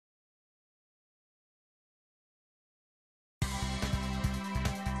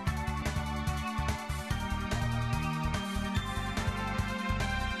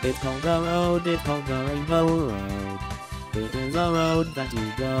It's called the road, it's called the rainbow road. It is a road that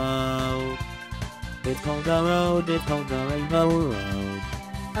you go. It's called the road, it's called the rainbow road.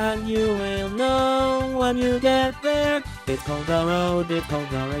 And you will know when you get there. It's called the road, it's called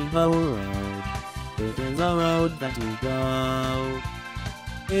the rainbow road. It is a road that you go.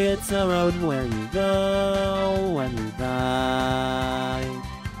 It's a road where you go when you die.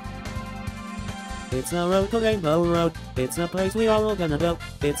 It's a road to Rainbow Road. It's a place we all gonna go.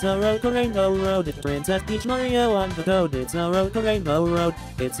 It's a road to Rainbow Road. It's Princess Peach, Mario, and the Toad. It's a road to Rainbow Road.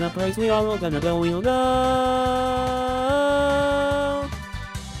 It's a place we all gonna go. We'll go.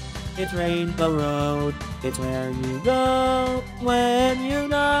 It's Rainbow Road. It's where you go when you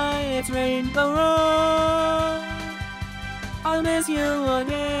die. It's Rainbow Road. I'll miss you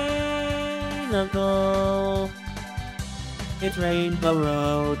again, Uncle. It's Rainbow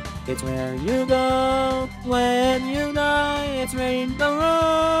Road. It's where you go when you die. It's Rainbow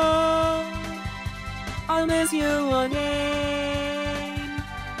Road. I'll miss you again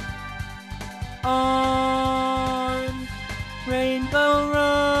on Rainbow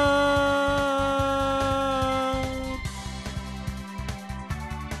Road.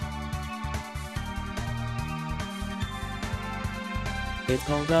 It's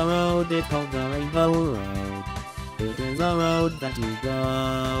called the road, it's called the Rainbow Road. It is a road that you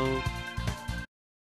go.